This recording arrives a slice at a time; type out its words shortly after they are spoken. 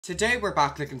Today we're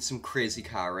back looking at some crazy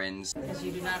Karens. Because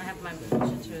you do not have my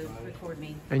permission to record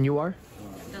me. And you are?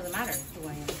 It doesn't matter who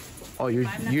I am. Oh,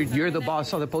 you're the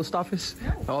boss of the post office?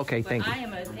 No. Oh, okay, thank you. I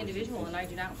am an individual and I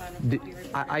do not want to be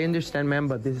recorded. I understand, ma'am,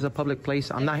 but this is a public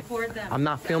place. I'm not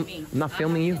filming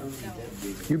you.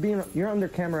 No. You're under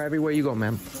camera everywhere you go,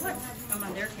 ma'am. What? I'm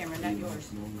on their camera, not yours.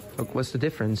 Look, what's the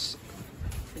difference?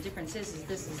 The difference is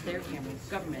this is their camera,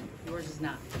 government. Yours is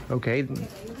not. Okay,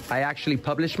 I actually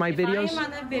publish my videos. If I am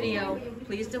on that video,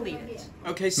 please delete it.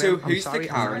 Okay, so who's sorry, the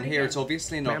Karen here? It's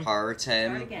obviously not her, it's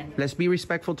him. Start again. Let's be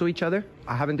respectful to each other.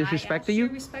 I haven't disrespected I asked you.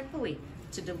 respectfully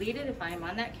to delete it if I am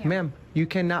on that camera. Ma'am, you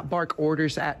cannot bark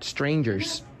orders at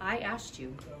strangers. I asked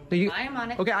you. You, I am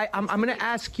on it. Okay, I'm gonna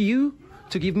ask you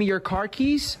to give me your car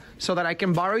keys so that I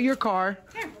can borrow your car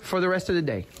for the rest of the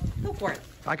day. Go for it.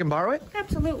 I can borrow it?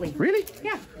 Absolutely. Really?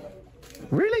 Yeah.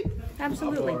 Really?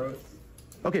 Absolutely.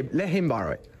 Okay, let him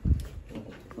borrow it.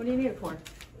 What do you need it for?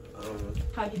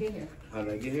 How'd you get here? How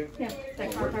did I get here? Yeah,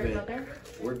 that car parked out there?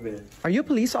 Work van. Are you a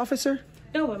police officer?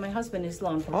 No, but my husband is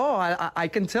law enforcement. Oh, I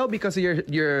can tell because of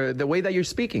the way that you're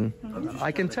speaking.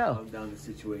 I can tell. Calm down the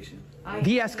situation.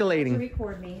 De-escalating. To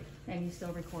record me, and he's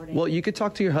still recording. Well, you could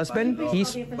talk to your husband.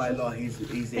 He's By law, he's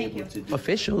Thank able you. to do.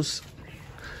 officials.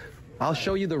 I'll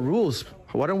show you the rules.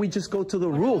 Why don't we just go to the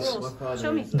rules?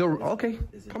 Show me. Okay,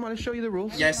 come on, I'll show you the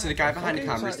rules. Yeah, so the guy behind the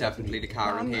camera is definitely the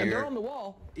Karen They're here. on the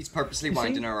wall. He's purposely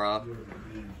winding her up.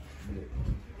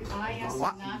 I asked him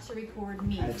not to record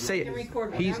me. Say He can it.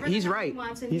 record He's whatever the hell right. he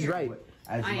wants in He's here. right.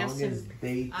 As I asked long as him.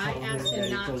 they I tell him asked that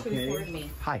him not it's to okay. record me.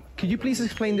 Hi. Could you please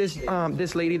explain this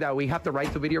this lady that we have the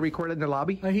right to video record in the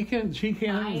lobby? She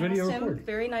can't I video asked him record.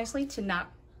 very nicely to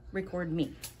not record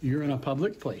me. You're in a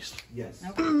public place. Yes.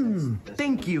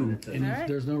 Thank you. And All right.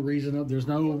 there's no reason,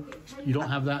 you don't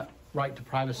have that right to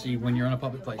privacy when you're in a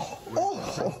public place.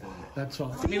 Oh, That's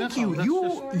all. thank you.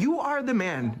 You are the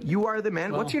man. You are the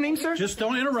man. What's your name, sir? Just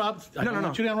don't interrupt. I don't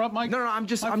want you to interrupt my No, I'm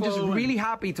just flow. really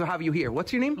happy to have you here.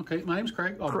 What's your name? Okay, my name's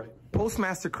Craig. All right.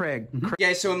 Postmaster Craig.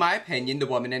 Yeah, so in my opinion, the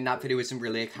woman in that video isn't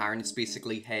really a Karen, it's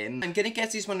basically him. I'm gonna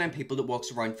guess he's one of them people that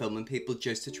walks around filming people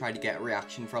just to try to get a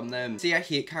reaction from them. See, I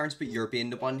hate Karens, but you're being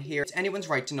the one here. It's anyone's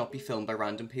right to not be filmed by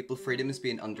random people. Freedom is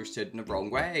being understood in the wrong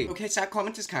way. Okay, so that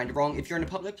comment is kind of wrong. If you're in a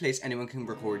public place, anyone can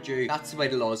record you. That's the way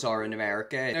the laws are in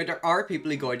America. Now, there are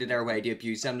people who go out of their way to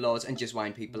abuse them laws and just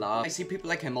wind people up. I see people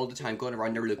like him all the time going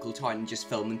around their local town and just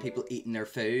filming people eating their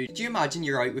food. Could you imagine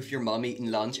you're out with your mum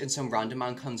eating lunch and some random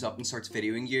man comes up and starts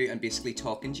videoing you and basically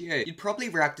talking to you? You'd probably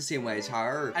react the same way as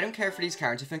her. I don't care for these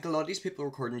Karens. I think a lot of these people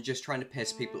recording are just trying to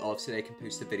piss people off so they can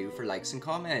post the video for likes and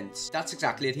comments. That's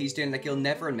exactly what he's doing. Like, he'll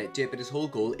never admit to it, but his whole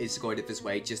goal is to go out of his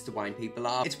way just to wind people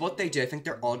up. It's what they do. I think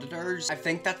they're auditors. I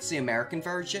think that's the American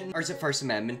version. Or is it First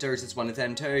Amendmenters? It's one of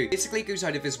them too. Basically, he goes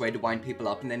out of his way to wind people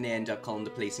up and then they end up calling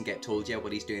the police and get told, yeah,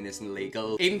 what he's doing isn't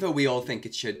illegal. Even though we all think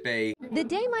it should be. The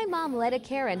day my mom let a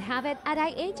Karen have it at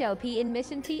IHOP in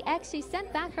Mission TX, she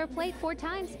sent back her plate 4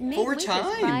 times, made 4 waitress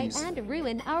cry, times? and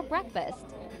ruined our breakfast.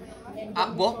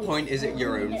 At what point is it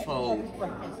your own fault?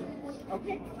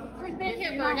 We've been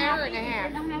here for an hour and a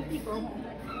half.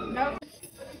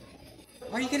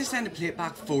 Why are you gonna send a plate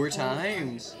back 4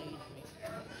 times?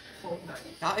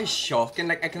 That is shocking.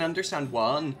 Like, I can understand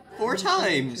 1. 4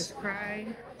 times!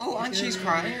 Crying. Oh, and she's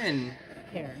crying.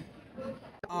 Karen.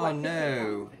 Oh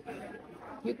no.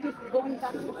 You keep going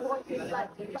back and forth. Because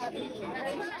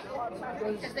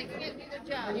they can't do their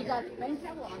job. You got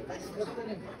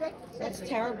That's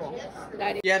terrible.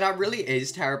 Yeah, that really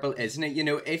is terrible, isn't it? You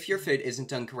know, if your food isn't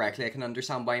done correctly, I can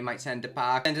understand why you might send it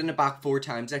back. Sending it back 4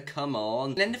 times, like, come on.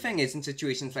 And then the thing is, in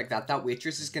situations like that, that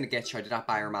waitress is gonna get shouted at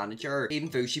by her manager, even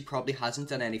though she probably hasn't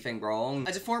done anything wrong.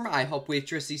 As a former IHOP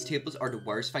waitress, these tables are the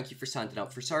worst. Thank you for standing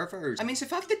up for servers. I mean, it's the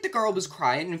fact that the girl was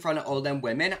crying in front of all them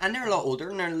women, and they're a lot older,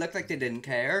 and they look like they didn't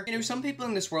care. You know, some people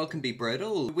in this world can be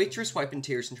brutal. The waitress wiping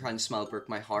tears and trying to smile broke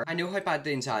my heart. I know how bad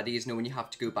the anxiety is knowing you have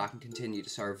to go back and continue to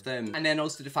serve them. And then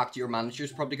also the fact that your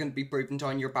manager's probably going to be breathing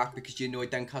down your back because you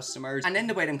annoyed them customers. And then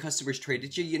the way them customers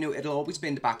treated you, you know, it'll always be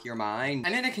in the back of your mind.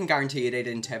 And then I can guarantee you they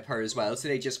didn't tip her as well, so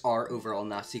they just are overall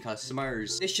nasty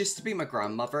customers. This used to be my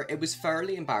grandmother. It was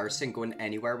fairly embarrassing going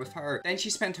anywhere with her. Then she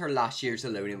spent her last years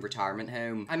alone in retirement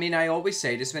home. I mean, I always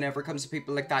say this whenever it comes to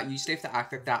people like that, you usually have to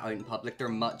act like that out in public. They're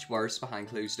much worse behind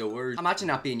closed doors. Imagine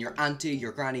that being your auntie,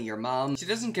 your granny, your mom. She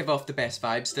doesn't give off the best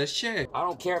vibes, does she? I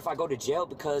don't care if I go to jail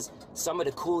because some of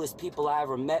the coolest people I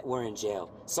ever met were in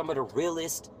jail. Some of the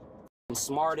realest,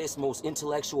 smartest, most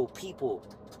intellectual people.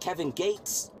 Kevin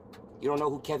Gates. You don't know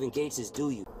who Kevin Gates is, do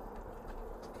you?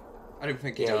 I don't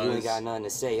think he Yeah, does. you ain't got nothing to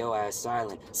say. Your ass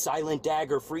silent. Silent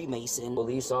dagger Freemason.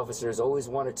 Police officers always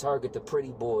want to target the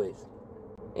pretty boys.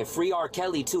 And free R.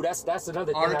 Kelly too. That's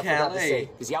another thing R. I forgot to Kelly. say.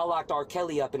 Because y'all locked R.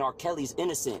 Kelly up, and R. Kelly's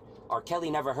innocent. R. Kelly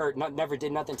never hurt, never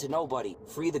did nothing to nobody.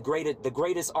 Free the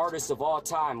greatest artist of all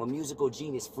time, a musical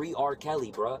genius. Free R.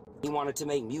 Kelly, bruh. He wanted to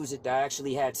make music that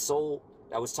actually had soul,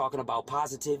 that was talking about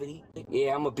positivity.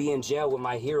 Yeah, I'm gonna be in jail with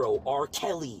my hero, R.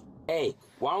 Kelly. Hey,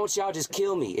 why don't y'all just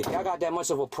kill me? If y'all got that much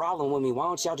of a problem with me, why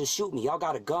don't y'all just shoot me? Y'all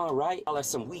got a gun, right? Y'all are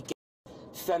some weak,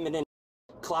 feminine,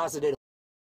 closeted,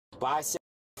 bisexual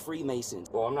Freemasons.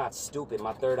 Well, I'm not stupid.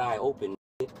 My third eye open.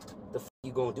 The f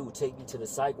you gonna do? Take me to the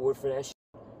psych ward for that shit?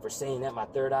 For saying that my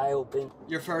third eye open?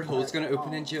 Your third hole's gonna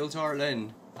open in jail,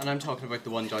 darling. And I'm talking about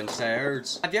the one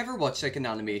downstairs. Have you ever watched like an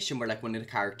animation where like one of the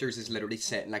characters is literally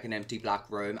sitting in like an empty black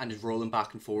room and is rolling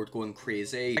back and forward going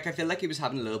crazy? Like I feel like he was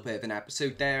having a little bit of an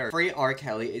episode there. Free R.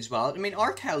 Kelly as well. I mean,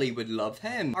 R. Kelly would love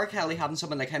him. R. Kelly having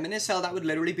someone like him in his cell, that would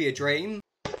literally be a dream.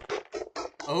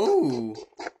 Oh.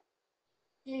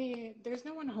 Yeah, there's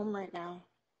no one home right now.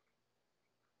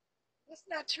 That's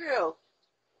not true.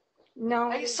 No.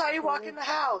 I just saw you walk in the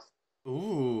house.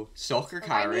 Ooh, stalker I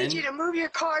Karen. need you to move your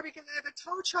car because I have a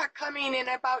tow truck coming in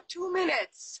about 2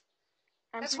 minutes.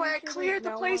 That's why I cleared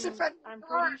the place in front of the I'm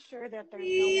car. pretty sure that there's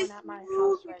Please no one at my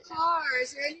move house the right now. car.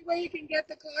 Is there any way you can get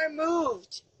the car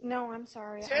moved? No, I'm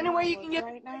sorry. Is there I'm any way at you can work get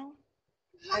right now?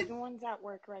 God, Everyone's at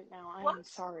work right now. I'm What?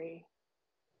 sorry.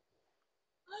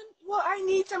 well, I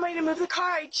need somebody to move the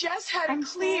car. I just had it I'm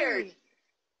cleared. sorry.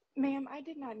 Ma'am, I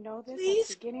did not know this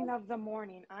Please at the beginning of the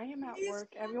morning. I am at Please work.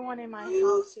 Everyone in my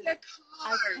move house is... the I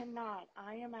car. cannot.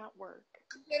 I am at work.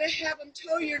 I'm gonna have them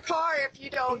tow your car if you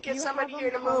don't If get you somebody have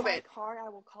here to them tow move my it. car, I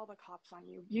will call the cops on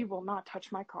you. You will not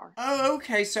touch my car. Oh,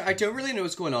 okay, so I don't really know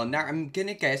what's going on there. I'm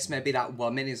gonna guess maybe that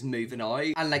woman is moving out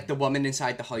and like the woman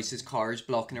inside the house's car is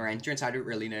blocking her entrance. I don't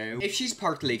really know. If she's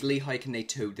parked legally, how can they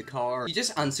tow the car? You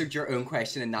just answered your own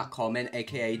question in that comment,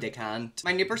 aka they can't.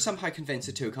 My neighbour somehow convinced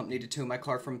a tow company to tow my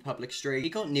car from a public street. He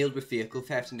got nailed with vehicle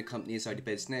theft and the company is out of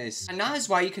business. And that is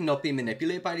why you cannot be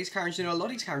manipulated by these Karens. You know, a lot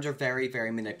of these Karens are very,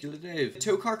 very manipulative. The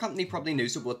tow car company probably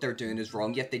knows that what they're doing is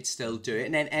wrong, yet they'd still do it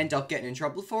and then end up getting in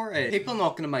trouble for it. People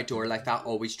knocking on my door like that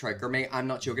always trigger me. I'm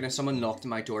not joking. If someone knocked on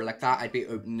my door like that, I'd be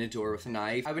opening the door with a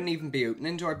knife. I wouldn't even be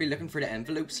opening the door. I'd be looking for the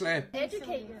envelope slip.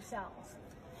 Educate yourselves.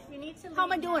 You need to. How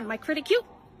am I doing? Am I pretty cute?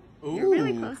 Ooh. You're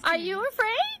really close. Are you afraid?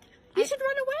 You should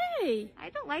run away. I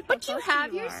don't like. But how you close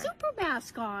have your are. super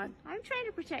mask on. I'm trying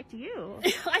to protect you.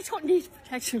 I don't need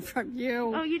protection from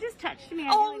you. Oh, you just touched me. I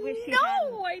Oh, really wish you no,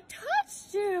 hadn't. I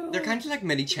touched you. They're kind of like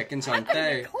mini chickens, aren't I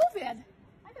they? got COVID.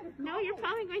 No, you're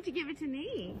probably going to give it to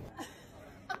me.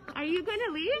 Are you going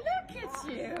to leave? Look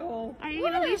at you. Are you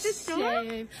What going to a leave the store?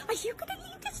 shame. Are you going to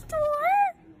leave the store?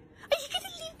 Are you going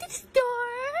to leave the store?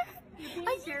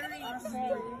 Are you Very going to leave the rude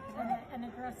store? and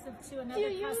aggressive to Do another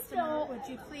you customer. know- Would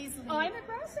you please leave? I'm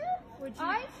aggressive? Would you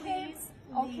I please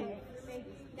Okay. leave?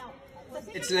 No. The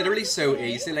thing It's about literally so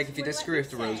today, easy. Like if you disagree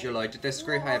with the rules, you're allowed to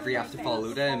disagree. However, you have to follow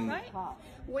them. Right?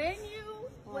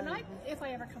 If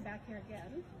I ever come back here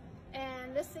again,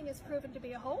 and this thing is proven to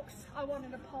be a hoax, I want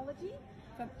an apology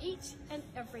from each and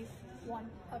every one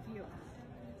of you.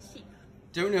 Sheep.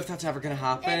 Don't know if that's ever gonna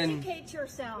happen. Educate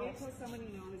yourselves. Until somebody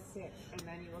knows is sick, and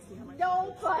then you will see how much.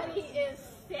 Nobody is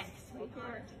sick,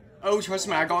 sweetheart. Oh, trust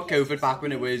me, I got COVID back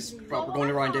when it was proper going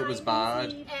around. It was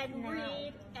bad. And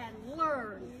read and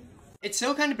learn. It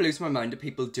still kind of blows my mind that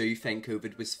people do think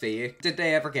COVID was fake. Did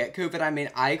they ever get COVID? I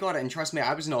mean, I got it, and trust me,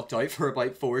 I was knocked out for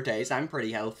about 4 days. I'm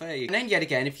pretty healthy. And then yet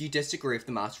again, if you disagree with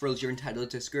the mask rules, you're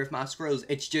entitled to disagree with mask rules.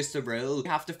 It's just a rule.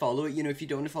 You have to follow it. You know, if you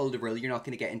don't follow the rule, you're not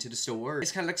going to get into the store.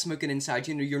 It's kind of like smoking inside.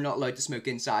 You know, you're not allowed to smoke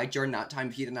inside. During that time,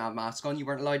 if you didn't have a mask on, you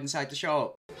weren't allowed inside the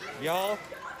shop. Y'all,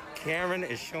 Karen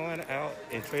is showing out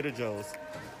in Trader Joe's.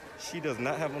 She does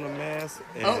not have on a mask.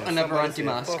 And Oh, another somebody said,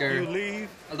 anti-masker. "Fuck you, leave."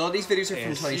 A lot of these videos are from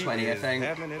And 2020, she I is think.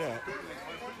 having it up.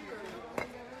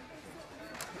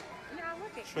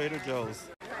 Trader Joe's.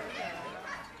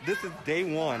 This is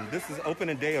day one. This is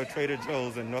opening day of Trader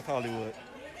Joe's in North Hollywood.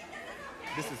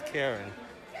 This is Karen.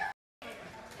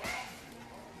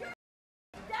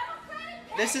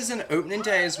 This is an opening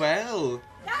day as well.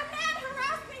 That man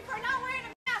harassed me for not wearing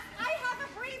a mask. I have a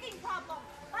breathing problem.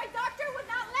 My doctor would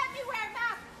not let me wear a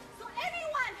mask. So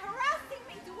anyone harassing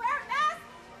me to wear a mask,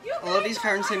 you A lot of these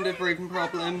parents seem to have breathing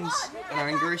problems and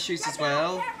anger issues as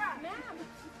well.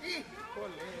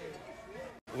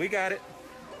 We got it.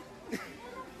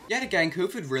 Yet again,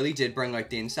 COVID really did bring out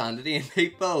the insanity in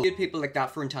people. You had people like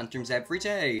that throwing tantrums every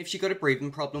day. If she got a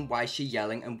breathing problem, why is she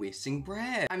yelling and wasting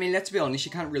breath? I mean, let's be honest, she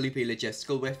can't really be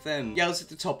logistical with them. Yells at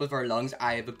the top of her lungs,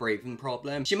 I have a breathing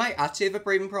problem. She might actually have a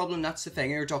breathing problem, that's the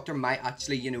thing. Her doctor might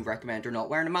actually, you know, recommend her not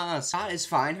wearing a mask. That is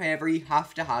fine, however, you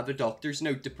have to have a doctor's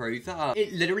note to prove that.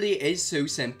 It literally is so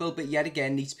simple, but yet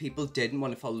again, these people didn't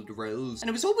want to follow the rules. And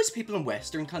it was always people in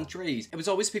Western countries. It was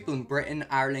always people in Britain,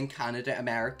 Ireland, Canada,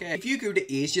 America. If you go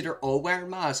to Asia, they're all wearing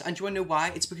masks. And do you want to know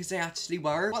why? It's because they actually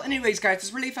were. Well, anyways, guys,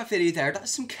 let's leave that video there.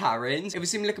 That's some Karens. If you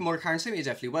see me looking more Karens, let me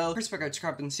definitely will. First, back out,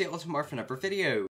 subscribe, and see you all tomorrow for another video.